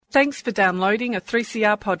Thanks for downloading a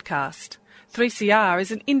 3CR podcast. 3CR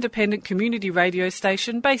is an independent community radio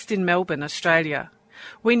station based in Melbourne, Australia.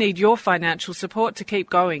 We need your financial support to keep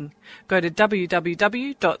going. Go to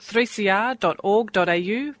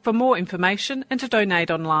www.3cr.org.au for more information and to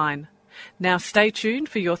donate online. Now stay tuned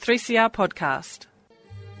for your 3CR podcast.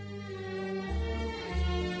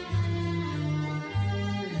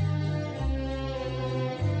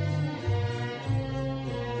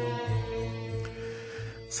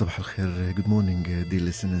 Sabah al-Khair, good morning dear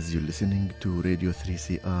listeners. You're listening to Radio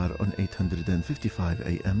 3CR on 855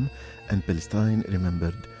 AM and Palestine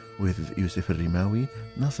Remembered with Yusuf al-Rimawi,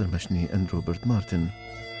 Nasser Mashni and Robert Martin.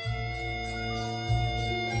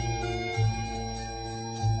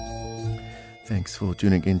 Thanks for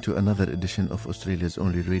tuning in to another edition of Australia's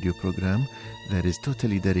only radio program that is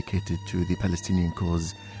totally dedicated to the Palestinian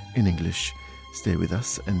cause in English. Stay with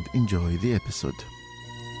us and enjoy the episode.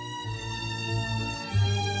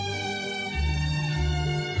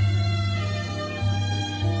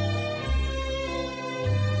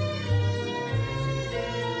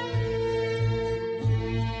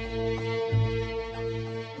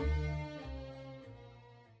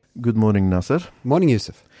 Good morning, Nasser. Morning,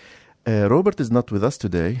 Yusuf. Robert is not with us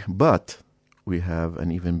today, but we have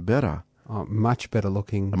an even better, much better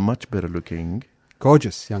looking,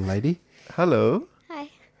 gorgeous young lady. Hello. Hi.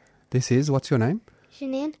 What's your name?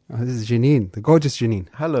 Janine. This is Janine, the gorgeous Janine.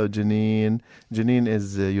 Hello, Janine. Janine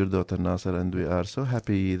is your daughter, Nasser, and we are so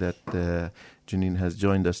happy that Janine has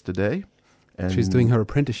joined us today. And she's doing her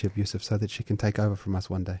apprenticeship, Yusuf, so that she can take over from us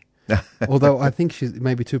one day. Although I think she's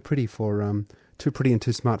maybe too pretty and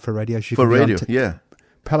too smart for radio. For radio, yeah.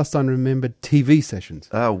 Palestine Remembered TV sessions.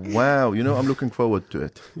 Oh, wow. I'm looking forward to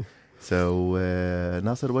it. So,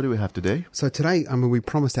 Nasser, what do we have today? So today, we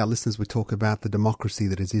promised our listeners we'd talk about the democracy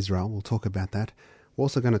that is Israel. We'll talk about that. We're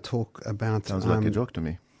also going to talk about... Sounds like a joke to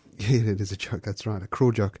me. Yeah, it is a joke, that's right, a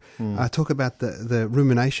cruel joke. Talk about the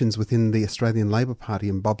ruminations within the Australian Labor Party,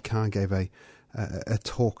 and Bob Carr gave a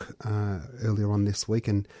talk earlier on this week,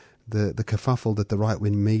 and the kerfuffle that the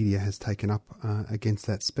right-wing media has taken up against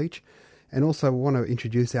that speech. And also want to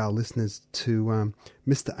introduce our listeners to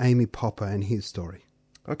Mr. Amy Popper and his story.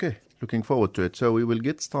 Okay, looking forward to it. So we will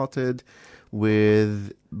get started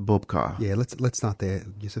with Bob Carr. Yeah, let's start there,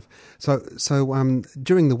 Yusuf. So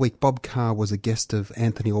during the week, Bob Carr was a guest of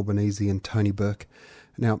Anthony Albanese and Tony Burke.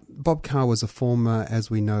 Now, Bob Carr was a former, as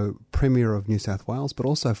we know, Premier of New South Wales, but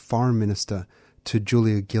also Foreign Minister to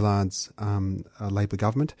Julia Gillard's Labor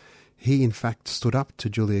government. He, in fact, stood up to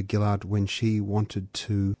Julia Gillard when she wanted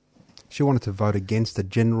to vote against the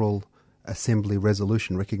General Assembly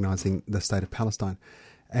resolution recognising the state of Palestine.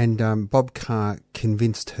 And Bob Carr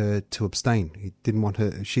convinced her to abstain. He didn't want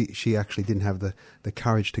her. She actually didn't have the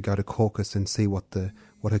courage to go to caucus and see what her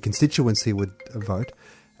constituency would vote.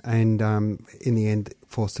 And in the end,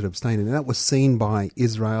 forced her to abstain. And that was seen by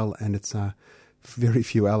Israel and its very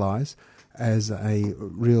few allies as a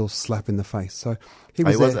real slap in the face. So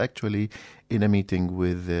I was actually in a meeting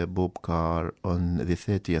with Bob Carr on the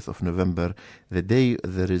 30th of November, the day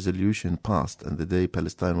the resolution passed and the day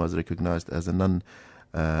Palestine was recognized as a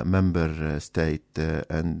non-member state,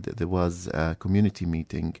 and there was a community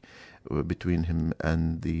meeting between him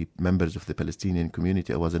and the members of the Palestinian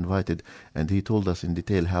community. I was invited, and he told us in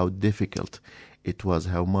detail how difficult it was,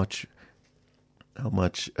 how much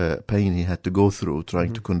pain he had to go through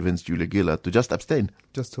trying to convince Julia Gillard to just abstain.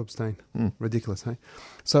 Just to abstain. Ridiculous, hey?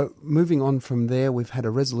 So moving on from there, we've had a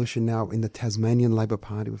resolution now in the Tasmanian Labor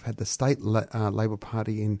Party. We've had the state Labor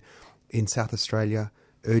Party in South Australia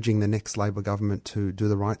urging the next Labor government to do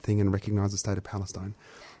the right thing and recognise the state of Palestine.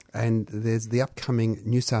 And there's the upcoming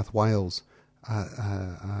New South Wales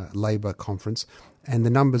Labor conference, and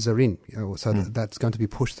the numbers are in. That's going to be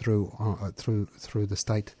pushed through the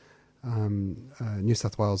state New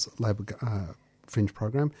South Wales Labor Fringe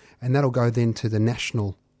program, and that'll go then to the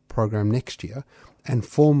national program next year and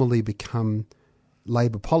formally become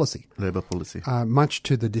Labor policy. Much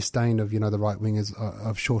to the disdain of the right wingers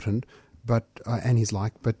of Shorten, but and his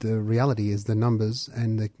like. But the reality is the numbers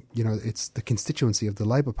and it's the constituency of the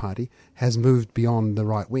Labor Party has moved beyond the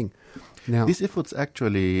right wing. Now, this effort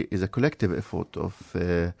actually is a collective effort of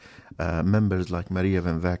members like Maria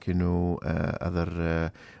Van Vakeno,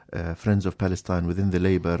 other Friends of Palestine within the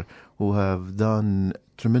Labour, who have done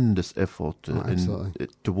tremendous effort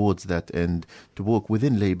towards that end, to work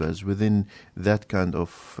within Labours, within that kind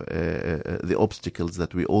of the obstacles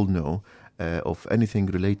that we all know, of anything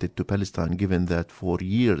related to Palestine, given that for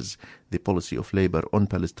years the policy of Labour on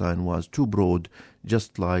Palestine was too broad,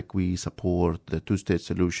 just like we support the two-state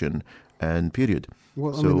solution and period.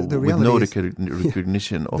 Well, so the with no reality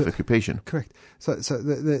recognition of occupation. Correct. So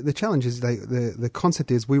the challenge is the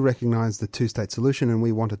concept is we recognise the two-state solution and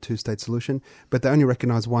we want a two-state solution, but they only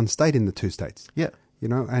recognise one state in the two states. Yeah.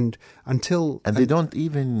 And until... And they don't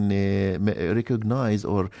even recognize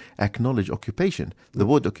or acknowledge occupation. The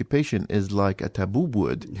word occupation is like a taboo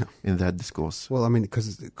word in that discourse. Well,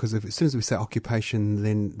 because as soon as we say occupation,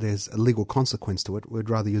 then there's a legal consequence to it. We'd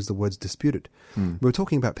rather use the words disputed. We're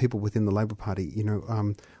talking about people within the Labor Party.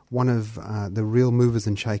 One of the real movers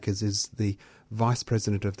and shakers is the Vice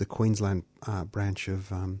President of the Queensland branch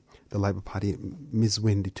of the Labor Party, Ms.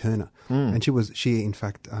 Wendy Turner. And she in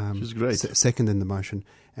fact she's great. Seconded the motion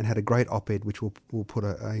and had a great op-ed, which we'll put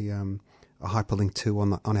a hyperlink to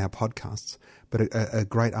on our podcasts. But a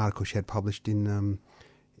great article she had published in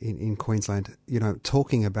Queensland,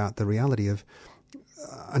 talking about the reality of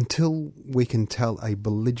until we can tell a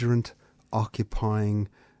belligerent, occupying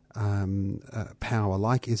power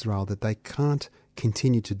like Israel that they can't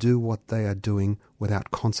continue to do what they are doing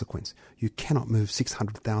without consequence. You cannot move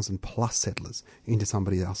 600,000 plus settlers into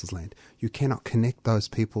somebody else's land. You cannot connect those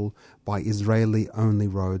people by Israeli-only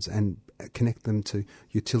roads and connect them to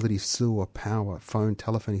utility, sewer, power, phone,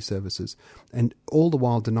 telephony services, and all the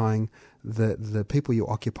while denying the people you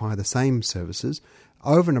occupy the same services,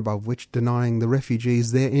 over and above which denying the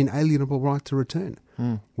refugees their inalienable right to return.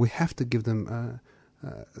 We have to give them...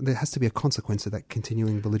 there has to be a consequence of that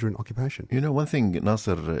continuing belligerent occupation. One thing,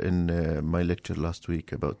 Nasser, in my lecture last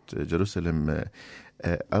week about Jerusalem,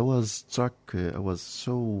 I was struck, I was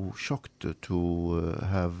so shocked to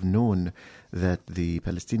have known that the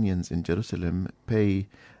Palestinians in Jerusalem pay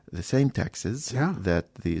the same taxes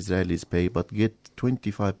that the Israelis pay, but get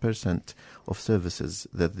 25% of services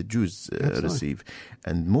that the Jews receive.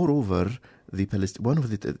 And moreover,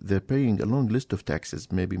 they're paying a long list of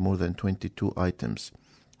taxes, maybe more than 22 items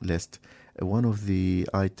list. One of the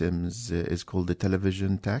items is called the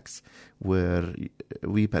television tax, where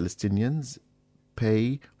we Palestinians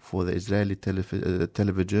pay for the Israeli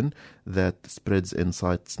television that spreads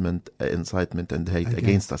incitement and hate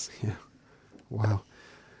against us. Yeah. Wow.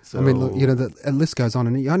 So, look, the list goes on,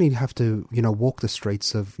 and you only have to, walk the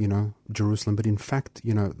streets of, Jerusalem, but in fact,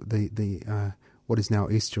 the what is now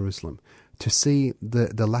East Jerusalem, to see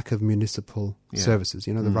the lack of municipal services,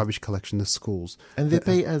 the rubbish collection, the schools. And they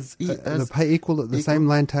pay they pay equal, the same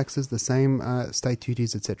land taxes, the same state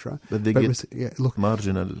duties, etc. But they get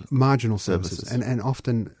marginal services. And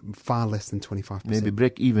often far less than 25%. Maybe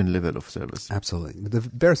break-even level of service. Absolutely. The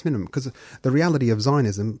barest minimum, because the reality of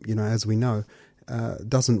Zionism, as we know,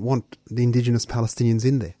 doesn't want the indigenous Palestinians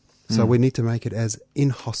in there. So we need to make it as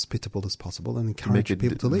inhospitable as possible and encourage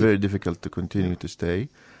people to leave. Very difficult to continue to stay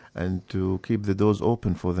and to keep the doors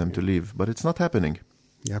open for them to leave. But it's not happening.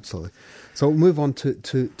 Yeah, absolutely. So we'll move on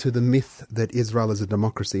to the myth that Israel is a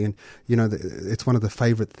democracy. And, it's one of the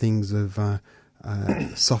favourite things of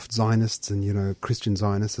soft Zionists and, Christian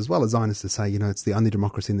Zionists, as well as Zionists, to say, it's the only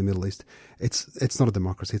democracy in the Middle East. It's not a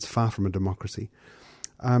democracy. It's far from a democracy.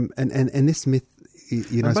 And this myth...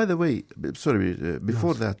 And by the way,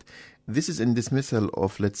 before that, this is in dismissal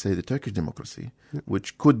of, let's say, the Turkish democracy,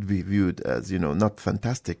 which could be viewed as, not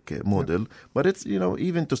fantastic model, but it's,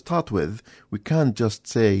 even to start with, we can't just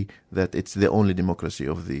say that it's the only democracy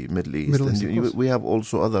of the Middle East. We have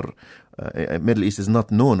also other, Middle East is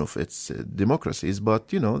not known of its democracies, but,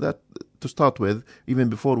 that to start with, even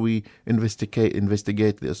before we investigate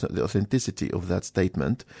the authenticity of that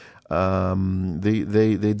statement,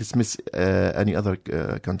 they dismiss any other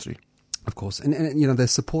country. Of course. And their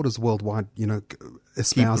supporters worldwide,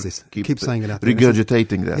 espouse this. Keep saying it out there.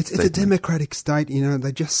 Regurgitating that It's a democratic state,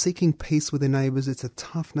 they're just seeking peace with their neighbours. It's a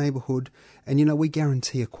tough neighbourhood. And, we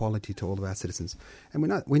guarantee equality to all of our citizens. And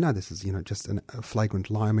we know this is, just a flagrant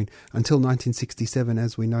lie. Until 1967,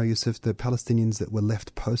 as we know, Yusuf, the Palestinians that were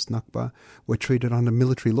left post-Nakba were treated under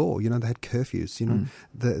military law. They had curfews.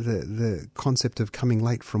 The concept of coming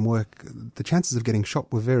late from work, the chances of getting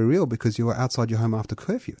shot were very real because you were outside your home after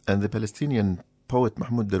curfew. And the Palestinian poet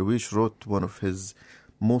Mahmoud Darwish wrote one of his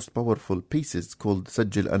most powerful pieces called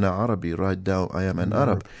Sajjil Ana Arabi, write down I am an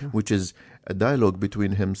Arab, which is a dialogue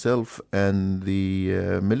between himself and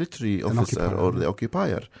the military officer or the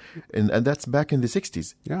occupier. And that's back in the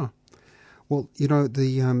 60s. Yeah. Well,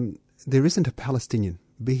 there isn't a Palestinian,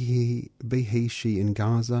 be he, she in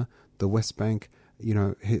Gaza, the West Bank,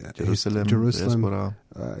 Jerusalem, Jerusalem,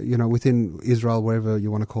 within Israel, wherever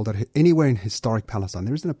you want to call that, anywhere in historic Palestine,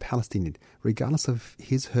 there isn't a Palestinian, regardless of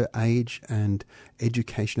her age and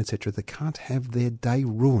education, etc., that can't have their day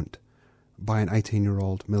ruined by an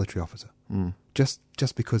 18-year-old military officer,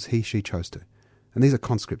 just because she chose to. And these are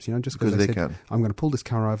conscripts, just because they said, can. I'm going to pull this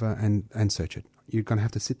car over and search it. You're going to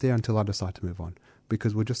have to sit there until I decide to move on,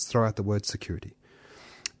 because we'll just throw out the word security.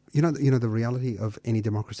 The reality of any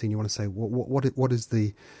democracy, and you want to say, what is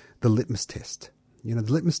the litmus test? The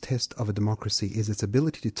litmus test of a democracy is its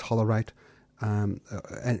ability to tolerate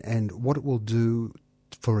and what it will do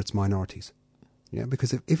for its minorities. Yeah,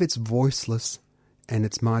 because if it's voiceless and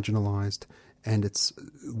it's marginalized and it's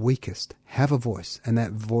weakest, have a voice, and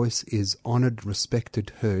that voice is honored,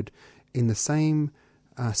 respected, heard in the same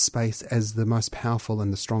space as the most powerful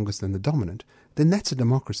and the strongest and the dominant, then that's a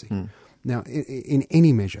democracy. Now, in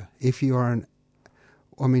any measure, if you are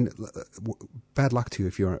bad luck to you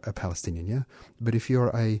if you're a Palestinian, yeah? But if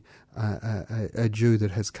you're a Jew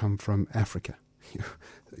that has come from Africa,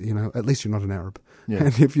 at least you're not an Arab. Yeah.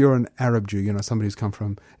 And if you're an Arab Jew, somebody who's come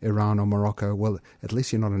from Iran or Morocco, well, at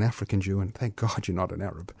least you're not an African Jew, and thank God you're not an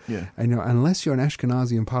Arab. Yeah. And unless you're an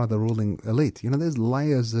Ashkenazi and part of the ruling elite, there's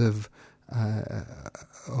layers of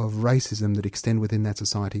racism that extend within that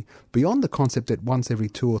society, beyond the concept that once every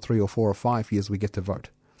 2 or 3 or 4 or 5 years we get to vote.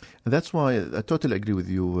 And that's why I totally agree with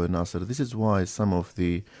you, Nasser. This is why some of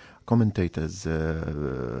the commentators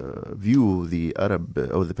view the Arab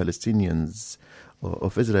or the Palestinians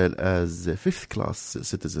of Israel as fifth-class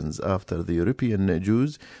citizens after the European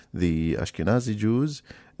Jews, the Ashkenazi Jews,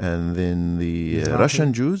 and then the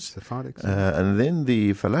Russian Jews, and then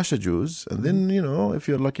the Falasha Jews, and then, if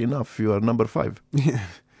you're lucky enough, you are number 5. Yeah.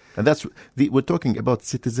 And we're talking about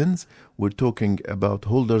citizens, we're talking about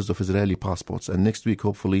holders of Israeli passports, and next week,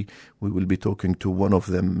 hopefully, we will be talking to one of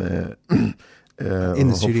them in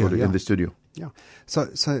the studio. Yeah. In the studio. Yeah. So,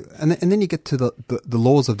 and then you get to the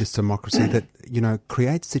laws of this democracy that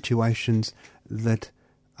create situations that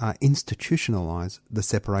institutionalize the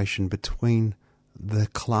separation between the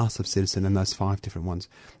class of citizen and those 5 different ones.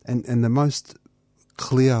 And the most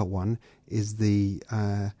clear one is the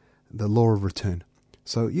law of return.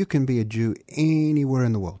 So you can be a Jew anywhere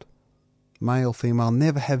in the world, male, female,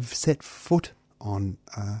 never have set foot on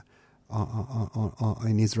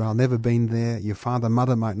in Israel, never been there. Your father,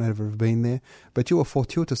 mother might never have been there, but you were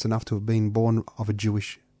fortuitous enough to have been born of a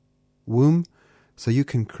Jewish womb, so you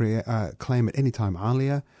can claim at any time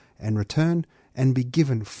Aliyah and return and be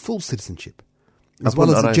given full citizenship, as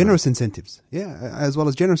well as generous incentives. Yeah, as well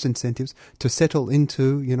as generous incentives to settle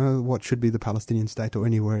into what should be the Palestinian state or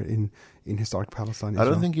anywhere in historic Palestine. I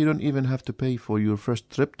don't think you don't even have to pay for your first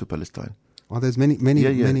trip to Palestine. Well, there's many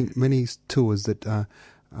tours that.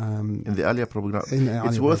 In the Aliyah program,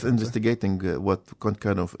 it's worth investigating what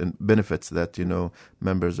kind of benefits that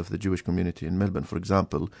members of the Jewish community in Melbourne, for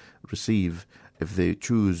example, receive if they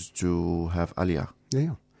choose to have Aliyah.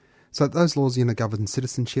 Yeah. So those laws, govern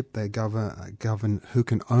citizenship. They govern who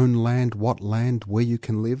can own land, what land, where you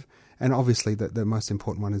can live, and obviously the most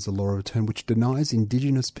important one is the law of return, which denies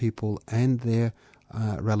Indigenous people and their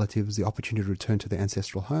relatives the opportunity to return to their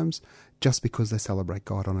ancestral homes just because they celebrate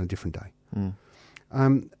God on a different day.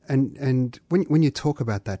 And when you talk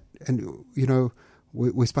about that, and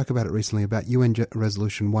we spoke about it recently about UN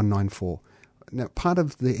Resolution 194. Now, part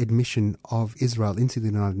of the admission of Israel into the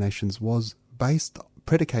United Nations was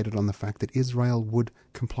predicated on the fact that Israel would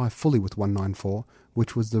comply fully with 194,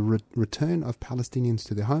 which was the return of Palestinians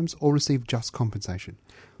to their homes or receive just compensation.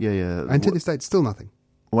 Yeah. And to this day, still nothing.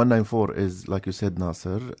 194 is, like you said,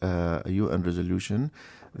 Nasser, a UN resolution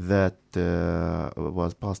that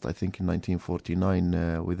was passed, I think, in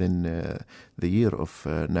 1949 within the year of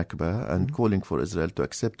Nakba, and calling for Israel to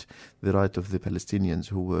accept the right of the Palestinians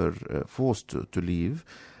who were forced to leave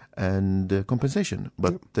and compensation.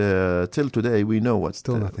 But till today, we know what.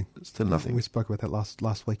 Still nothing. Still nothing. We spoke about that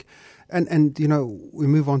last week. And we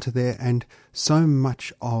move on to there, and so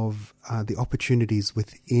much of the opportunities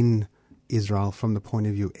within Israel from the point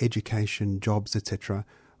of view education, jobs, etc.,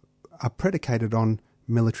 are predicated on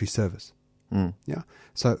military service. Yeah.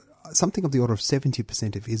 So something of the order of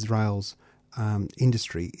 70% of Israel's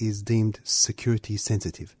industry is deemed security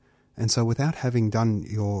sensitive. And so without having done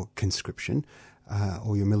your conscription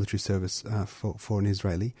or your military service for an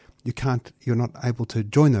Israeli, you're not able to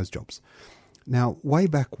join those jobs. Now, way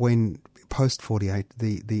back when, post-48,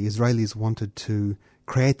 the Israelis wanted to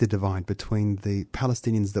create the divide between the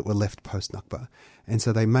Palestinians that were left post-Nakba. And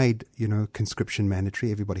so they made, conscription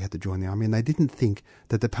mandatory. Everybody had to join the army. And they didn't think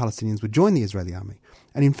that the Palestinians would join the Israeli army.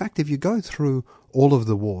 And in fact, if you go through all of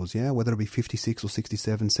the wars, whether it be 56 or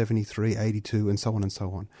 67, 73, 82, and so on and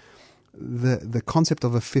so on. The concept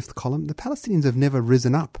of a fifth column, the Palestinians have never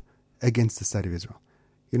risen up against the State of Israel.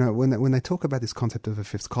 When they talk about this concept of a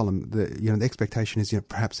fifth column, the expectation is,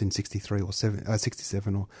 perhaps in 63 or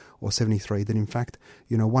 67 or 73, that in fact,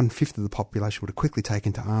 1/5 of the population would have quickly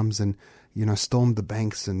taken to arms and, stormed the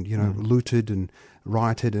banks and, looted and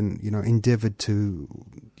rioted and, endeavoured to,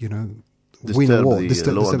 win a war.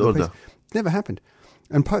 Disturb the order. It never happened.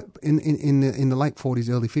 And in the late 40s,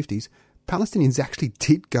 early 50s, Palestinians actually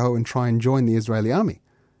did go and try and join the Israeli army.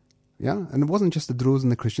 Yeah, and it wasn't just the Druze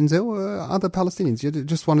and the Christians. There were other Palestinians. You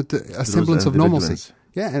just wanted a semblance of normalcy. Bedouins.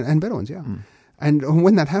 Yeah, and Bedouins. Yeah, and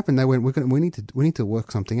when that happened, they went, we need to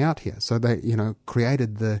work something out here. So they,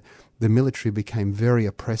 created the military became very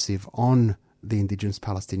oppressive on the indigenous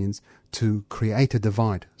Palestinians to create a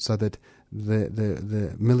divide, so that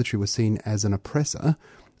the military was seen as an oppressor,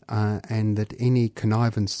 and that any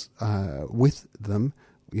connivance with them,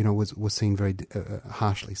 was seen very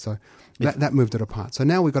harshly. So that moved it apart. So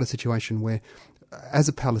now we've got a situation where, as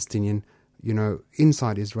a Palestinian,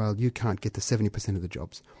 inside Israel, you can't get to 70% of the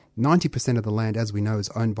jobs. 90% of the land, as we know, is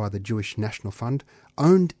owned by the Jewish National Fund,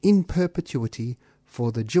 owned in perpetuity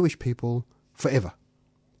for the Jewish people forever.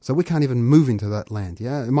 So we can't even move into that land.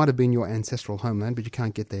 Yeah, it might have been your ancestral homeland, but you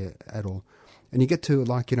can't get there at all. And you get to,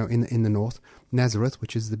 in the north, Nazareth,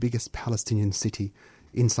 which is the biggest Palestinian city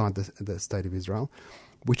inside the state of Israel,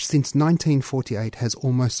 which since 1948 has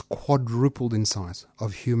almost quadrupled in size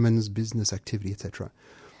of humans, business activity, etc.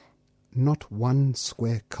 Not 1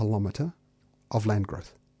 square kilometre of land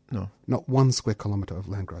growth. No. Not 1 square kilometre of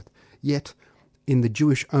land growth. Yet, in the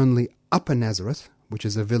Jewish-only Upper Nazareth, which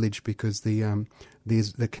is a village because the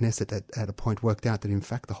Knesset at a point worked out that, in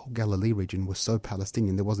fact, the whole Galilee region was so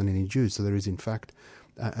Palestinian, there wasn't any Jews. So there is, in fact,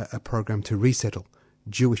 a program to resettle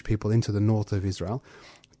Jewish people into the north of Israel,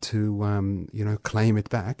 to claim it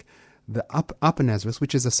back. The Upper Nazareth,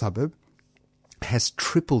 which is a suburb, has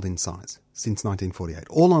tripled in size since 1948,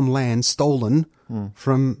 all on land stolen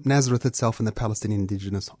from Nazareth itself and the Palestinian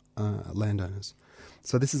indigenous landowners.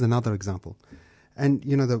 So this is another example. And,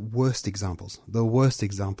 the worst examples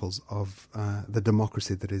of the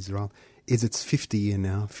democracy that is Israel is its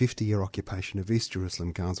 50-year occupation of East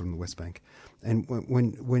Jerusalem, Gaza and the West Bank. And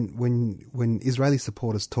when Israeli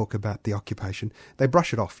supporters talk about the occupation, they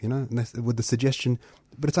brush it off, with the suggestion,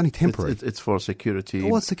 but it's only temporary. It's for security.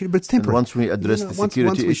 Well, it's security, but it's temporary. And once we address the security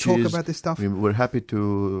once we issues, talk about this stuff, we're happy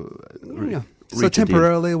to... So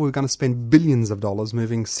temporarily, we're going to spend billions of dollars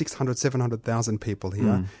moving 600, 700,000 people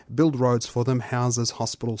here, build roads for them, houses,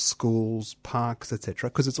 hospitals, schools, parks, etc.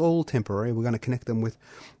 Because it's all temporary. We're going to connect them with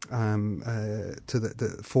to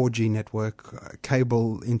the 4G network,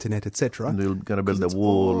 cable, internet, etc. And they're going to build a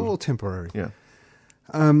wall. All temporary. Yeah.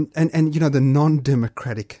 And the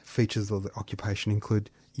non-democratic features of the occupation include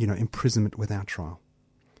imprisonment without trial.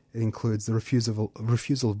 It includes the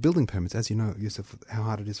refusal of building permits. As you know, Yusuf, how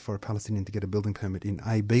hard it is for a Palestinian to get a building permit in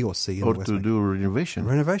A, B or C in or the West to Bank. do renovation.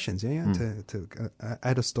 Renovations, to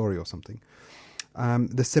add a story or something.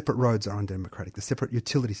 The separate roads are undemocratic. The separate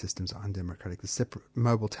utility systems are undemocratic. The separate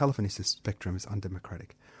mobile telephony spectrum is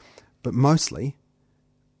undemocratic. But mostly,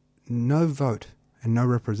 no vote and no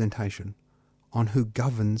representation on who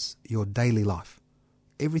governs your daily life.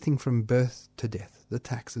 Everything from birth to death, the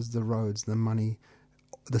taxes, the roads, the money,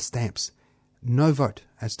 the stamps, no vote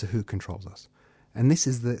as to who controls us. And this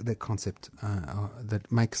is the concept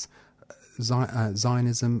that makes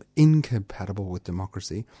Zionism incompatible with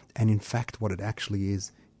democracy, and in fact what it actually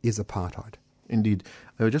is apartheid. Indeed.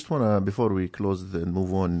 I just want to, before we close and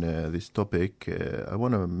move on this topic, I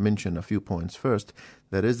want to mention a few points. First,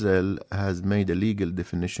 that Israel has made a legal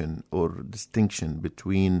definition or distinction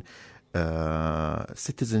between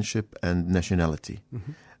citizenship and nationality.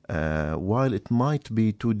 Mm-hmm. While it might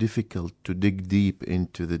be too difficult to dig deep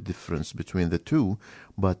into the difference between the two,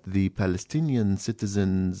 but the Palestinian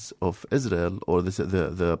citizens of Israel or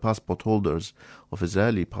the passport holders of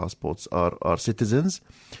Israeli passports are citizens,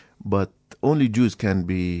 but only Jews can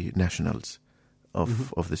be nationals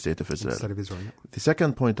of the State of Israel. The State of Israel, yeah. The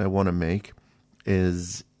second point I want to make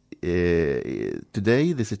is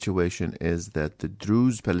today the situation is that the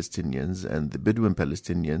Druze Palestinians and the Bedouin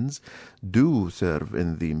Palestinians do serve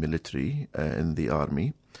in the military, in the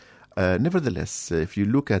army. Nevertheless, if you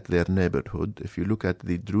look at their neighborhood, if you look at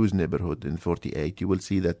the Druze neighborhood in 48, you will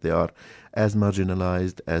see that they are as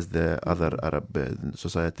marginalized as the other Arab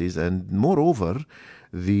societies. And moreover,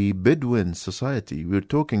 the Bedouin society, we're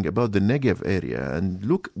talking about the Negev area, and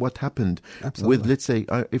look what happened with, let's say,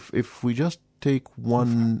 if we just take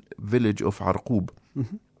one village of Arqub.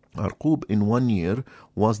 Mm-hmm. Arqub in 1 year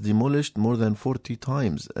was demolished more than 40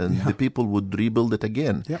 times, and the people would rebuild it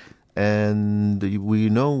again. Yep. And we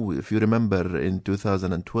know, if you remember, in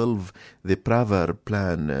 2012, the Pravar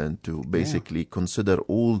plan to basically consider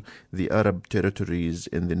all the Arab territories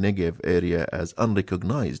in the Negev area as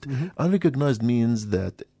unrecognized. Unrecognized means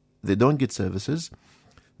that they don't get services,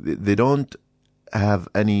 they don't have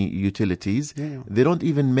any utilities, they don't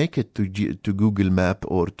even make it to Google Map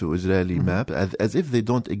or to Israeli Map, as if they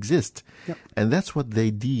don't exist. And that's what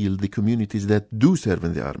they deal the communities that do serve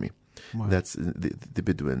in the army. Wow. That's the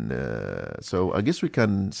Bedouin. So I guess we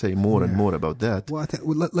can say more and more about that. Well, I think,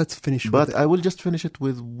 let's finish with But I will just finish it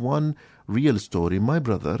with one real story. My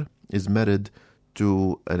brother is married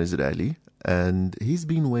to an Israeli, and he's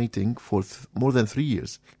been waiting for more than 3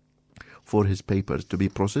 years for his papers to be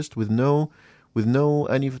processed with no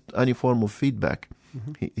any form of feedback.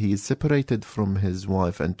 He is separated from his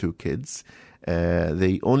wife and 2 kids.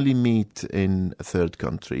 They only meet in a third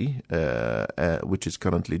country, which is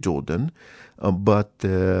currently Jordan. But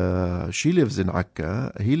she lives in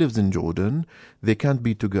Akka, he lives in Jordan. They can't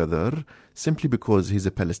be together simply because he's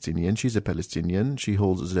a Palestinian, she's a Palestinian, she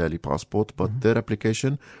holds Israeli passport, but their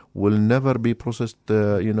application will never be processed.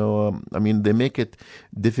 I mean, they make it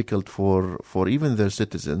difficult for even their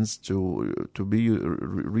citizens to be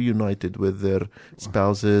reunited with their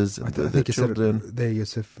spouses, their children. Said it there,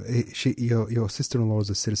 Yusuf. Your sister-in-law is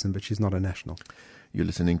a citizen, but she's not a national. You're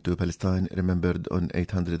listening to Palestine Remembered on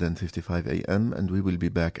 855 AM, and we will be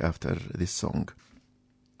back after this song.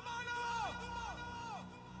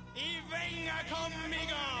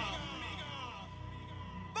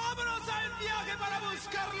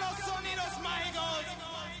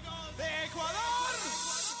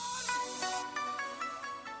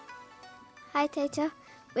 Hi Tata,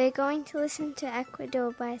 we're going to listen to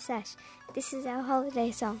Ecuador by Sash. This is our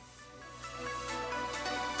holiday song.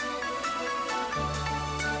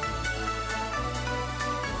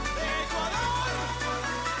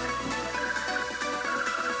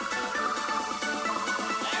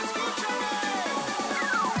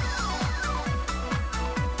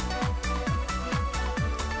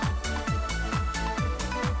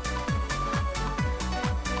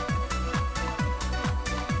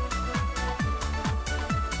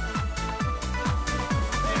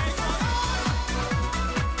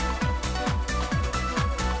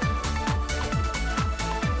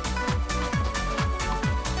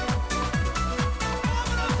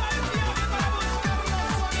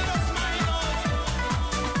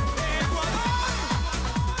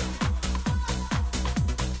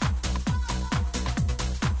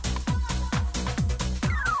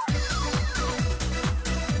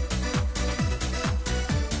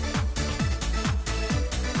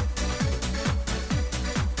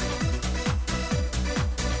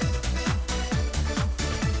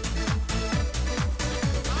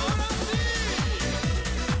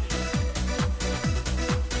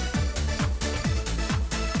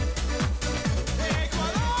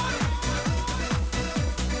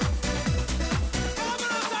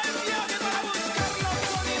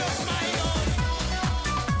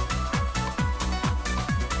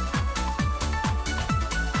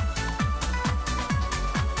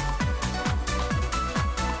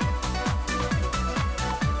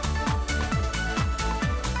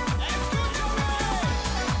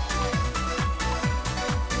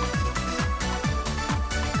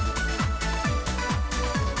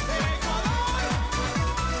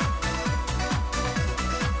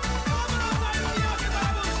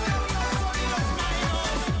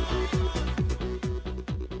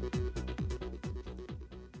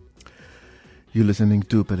 You're listening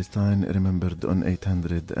to Palestine Remembered on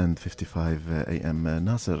 855 AM.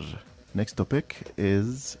 Nasser, next topic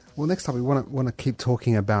is... Well, next time we want to keep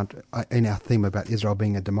talking about, in our theme about Israel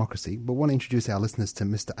being a democracy, but want to introduce our listeners to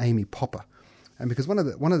Mr. Amy Popper. And because one of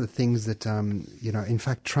the things that, in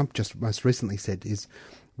fact, Trump just most recently said is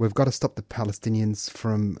we've got to stop the Palestinians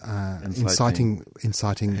from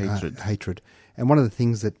inciting hatred. And one of the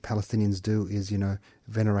things that Palestinians do is,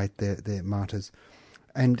 venerate their martyrs.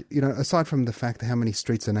 And, aside from the fact that how many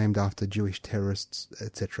streets are named after Jewish terrorists,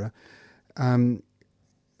 etc., the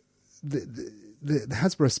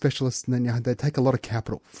Hasbara specialists, they take a lot of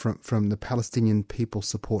capital from the Palestinian people's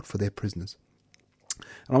support for their prisoners.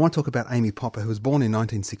 And I want to talk about Amy Popper, who was born in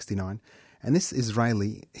 1969. And this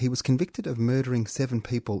Israeli, he was convicted of murdering 7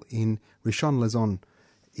 people in Rishon LeZion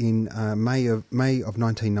in May of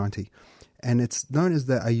 1990. And it's known as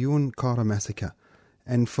the Ayun Kara massacre.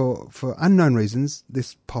 And for unknown reasons,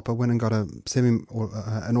 this Popper went and got an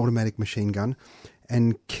automatic machine gun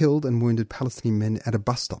and killed and wounded Palestinian men at a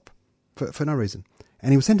bus stop for no reason.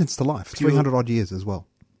 And he was sentenced to life, 300 odd years as well.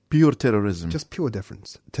 Pure terrorism. Just pure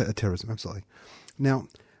terrorism, absolutely. Now,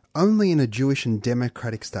 only in a Jewish and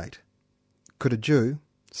democratic state could a Jew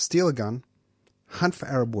steal a gun, hunt for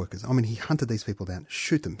Arab workers. I mean, he hunted these people down,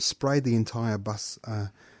 shoot them, sprayed the entire bus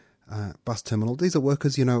terminal. These are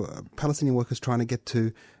workers, Palestinian workers trying to get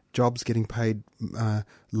to jobs, getting paid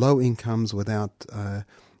low incomes without,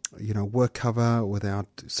 work cover, without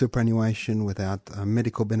superannuation, without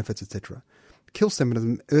medical benefits, etc. Kill some of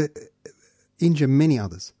them, injure many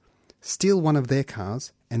others, steal one of their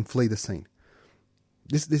cars and flee the scene.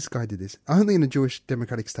 This guy did this. Only in a Jewish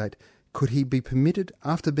democratic state could he be permitted,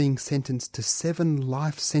 after being sentenced to 7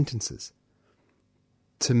 life sentences,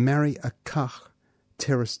 to marry a Kach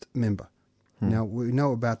terrorist member. Now, we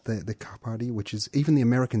know about the Kach party, which is, even the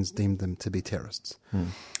Americans deemed them to be terrorists.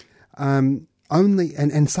 Only,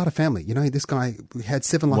 and start a family. This guy had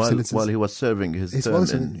 7 life sentences. While he was serving his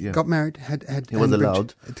term. Got married, he was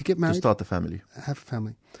allowed to get married, to start a family. Have a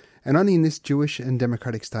family. And only in this Jewish and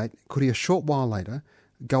democratic state could he, a short while later,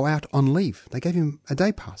 go out on leave. They gave him a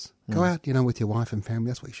day pass. Go out, with your wife and family.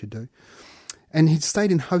 That's what you should do. And he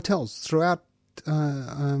stayed in hotels throughout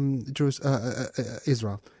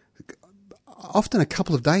Israel. Often a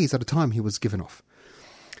couple of days at a time he was given off.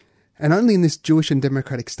 And only in this Jewish and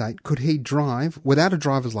democratic state could he drive without a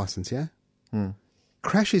driver's license,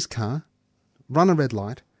 crash his car, run a red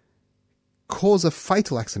light, cause a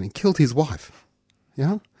fatal accident, killed his wife,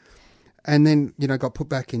 and then, got put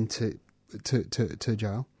back into to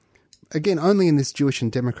jail. Again, only in this Jewish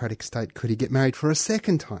and democratic state could he get married for a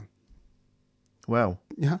second time. Wow.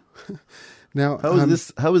 Yeah. Now,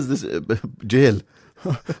 how is this jail?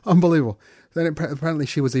 Unbelievable. Then apparently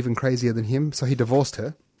she was even crazier than him, so he divorced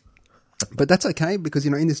her. But that's okay, because,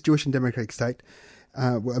 in this Jewish and democratic state,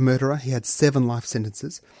 a murderer, he had 7 life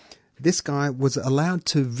sentences. This guy was allowed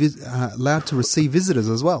to receive visitors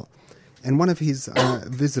as well. And one of his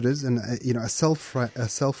visitors, and a cell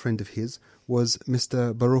friend of his, was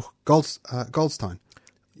Mr. Baruch Goldstein.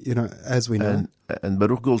 As we know. And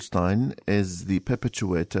Baruch Goldstein is the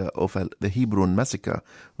perpetuator of the Hebron massacre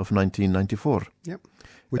of 1994. Yep.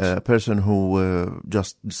 A person who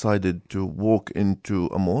just decided to walk into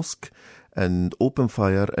a mosque and open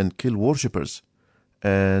fire and kill worshippers.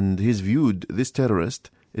 And this terrorist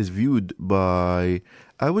is viewed by,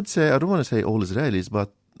 I would say, I don't want to say all Israelis,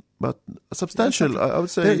 but substantial, I would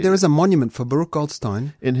say. There is a monument for Baruch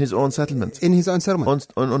Goldstein. In his own settlement.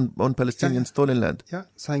 On Palestinian stolen land. Yeah,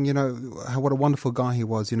 saying, what a wonderful guy he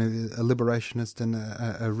was, a liberationist and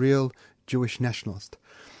a real Jewish nationalist.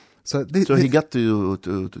 So he got to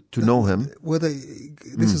know him.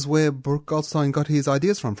 This is where Baruch Goldstein got his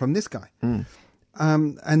ideas from this guy.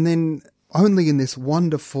 And then only in this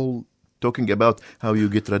wonderful... Talking about how you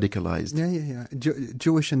get radicalized. Yeah.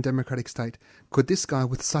 Jewish and democratic state. Could this guy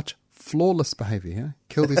with such flawless behavior,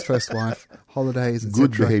 killed his first wife, holidays, etc.,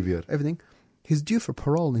 good behavior, everything, he's due for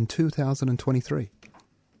parole in 2023.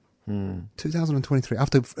 2023,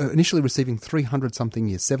 after initially receiving 300-something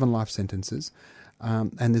years, 7 life sentences,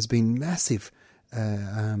 and there's been massive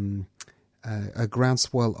a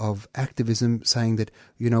groundswell of activism saying that,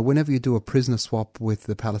 whenever you do a prisoner swap with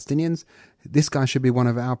the Palestinians, this guy should be one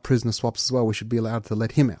of our prisoner swaps as well. We should be allowed to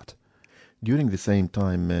let him out. During the same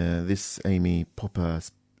time, this Amy Popper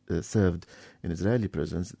served in Israeli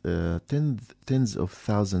prisons, tens of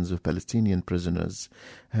thousands of Palestinian prisoners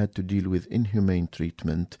had to deal with inhumane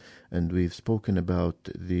treatment, and we've spoken about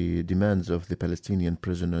the demands of the Palestinian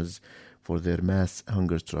prisoners for their mass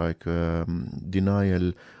hunger strike,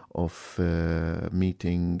 denial of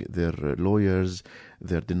meeting their lawyers.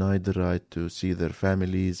 They're denied the right to see their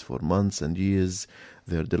families for months and years.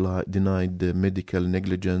 They're denied medical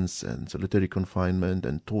negligence and solitary confinement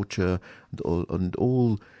and torture and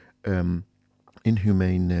all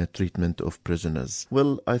inhumane treatment of prisoners.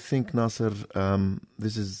 Well, I think, Nasser,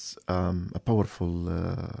 this is a powerful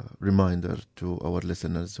reminder to our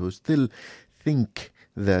listeners who still think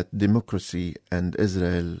that democracy and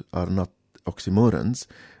Israel are not oxymorons.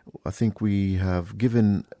 I think we have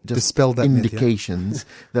given just indications.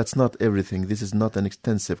 That's not everything. This is not an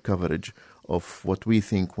extensive coverage of what we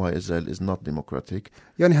think why Israel is not democratic.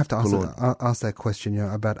 You only have to ask that question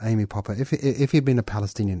about Amy Popper. If he'd been a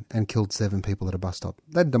Palestinian and killed 7 people at a bus stop,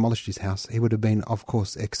 they'd demolished his house. He would have been, of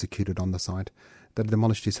course, executed on the site. They'd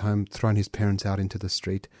demolished his home, thrown his parents out into the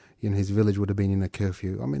street. His village would have been in a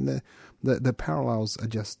curfew. I mean, the parallels are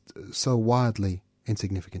just so wildly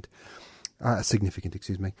significant.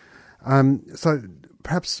 So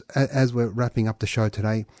perhaps as we're wrapping up the show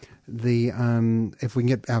today, if we can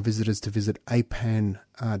get our visitors to visit apan.org.au,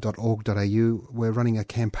 we're running a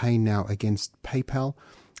campaign now against PayPal.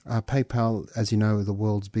 PayPal, as you know, the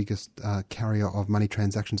world's biggest carrier of money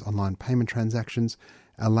transactions, online payment transactions,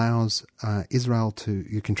 allows Israel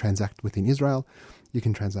you can transact within Israel, you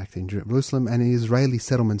can transact in Jerusalem, and Israeli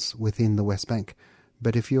settlements within the West Bank.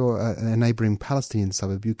 But if you're a neighbouring Palestinian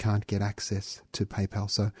suburb, you can't get access to PayPal.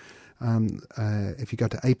 So if you go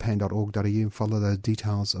to apan.org.au and follow the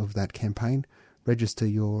details of that campaign, register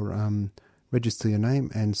your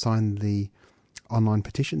name and sign the online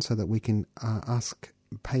petition so that we can ask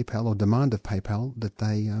PayPal or demand of PayPal that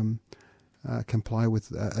they comply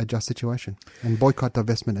with a just situation and boycott,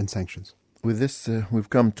 divestment and sanctions. With this, we've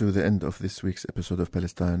come to the end of this week's episode of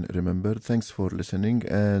Palestine Remembered. Thanks for listening,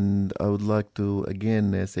 and I would like to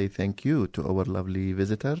again say thank you to our lovely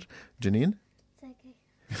visitor, Janine.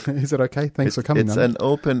 It's okay. Is it okay? Thanks for coming. It's an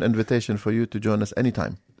open invitation for you to join us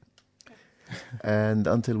anytime. And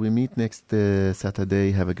until we meet next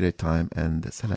Saturday, have a great time and salam.